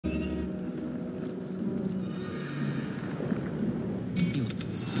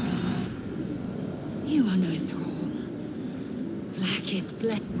honor thrall. Blacketh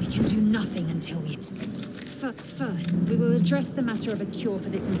bless. We can do nothing until we... First, we will address the matter of a cure for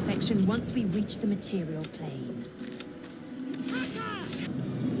this infection once we reach the material plane.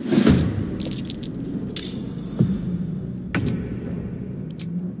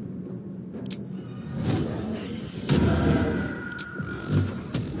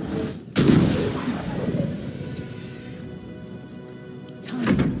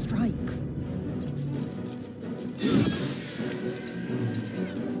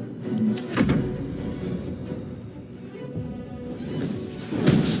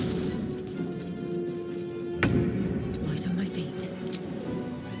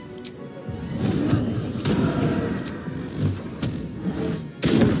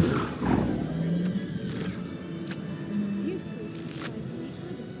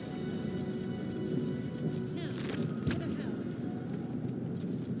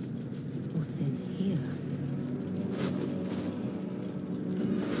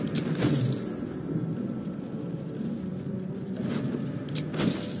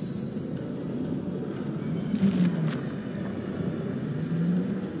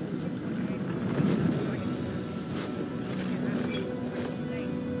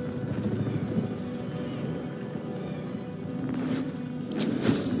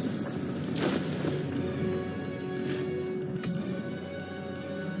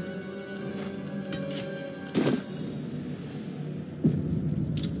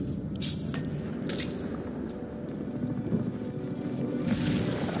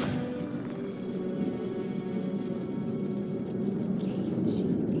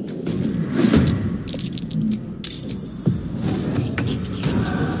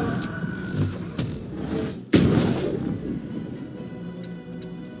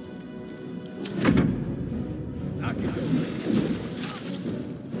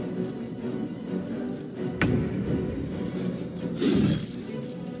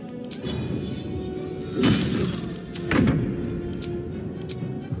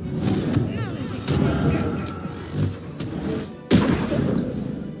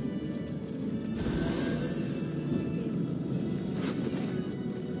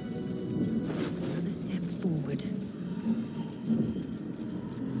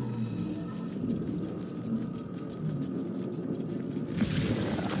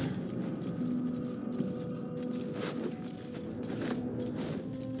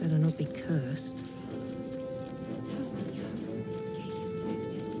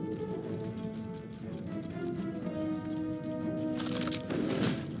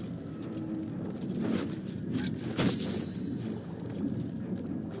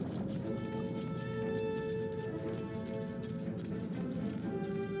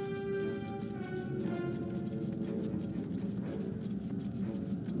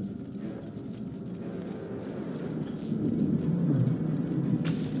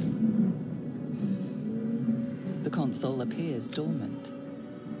 The console appears dormant.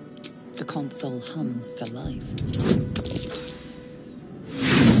 The console hums to life.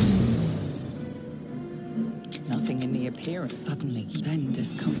 Nothing in the appearance suddenly. Then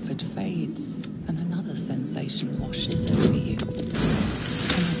discomfort fades, and another sensation washes over you.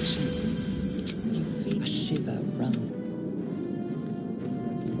 Connection. You feel a shiver run.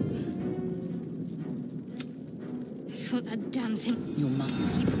 I thought that damn thing... Your mother.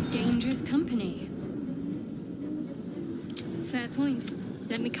 Keep dangerous company. Fair point.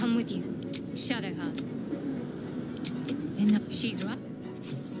 Let me come with you. Shadowheart. She's right.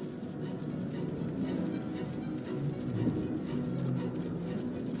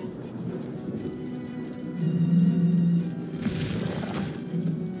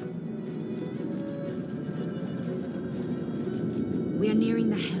 We are nearing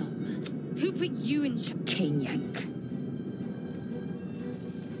the helm. Who put you in charge? Kanyak.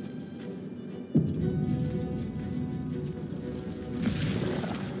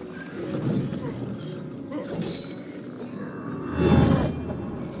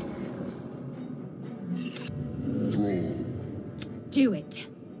 Do it.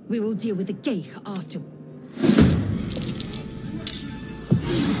 We will deal with the Geich after.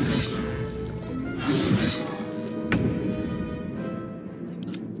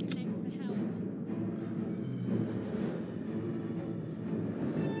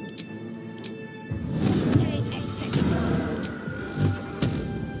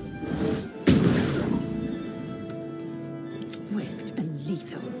 Swift and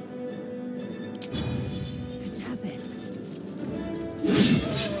lethal. It has it.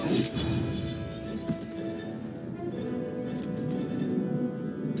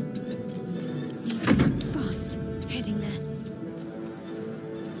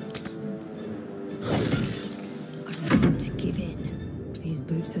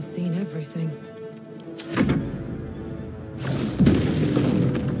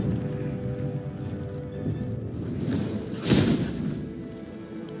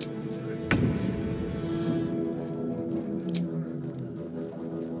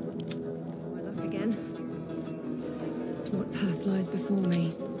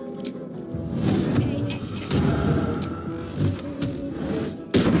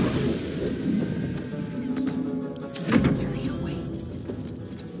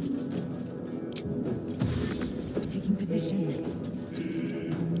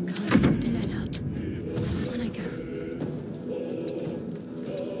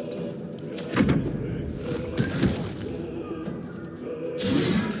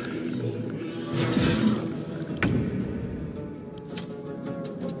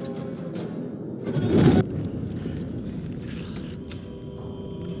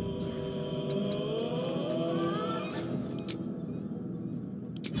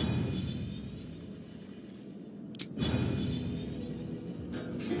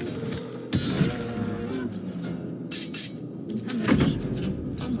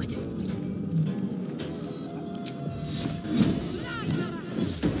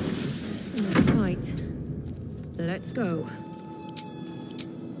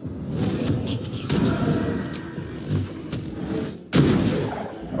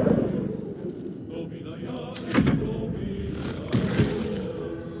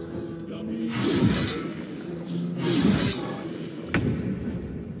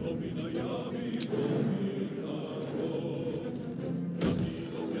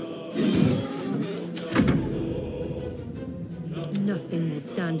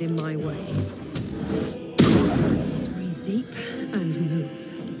 stand in my way. Breathe deep and move.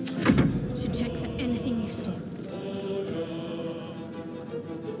 Should check for anything useful.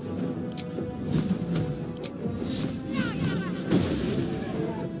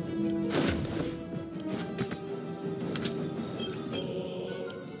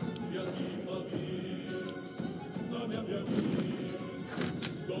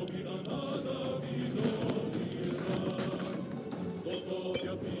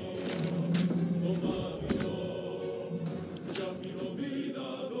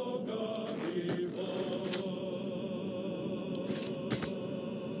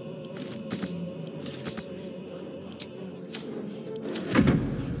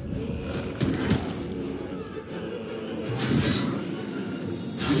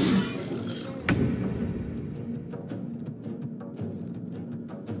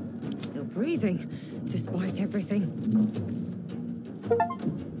 Breathing, despite everything.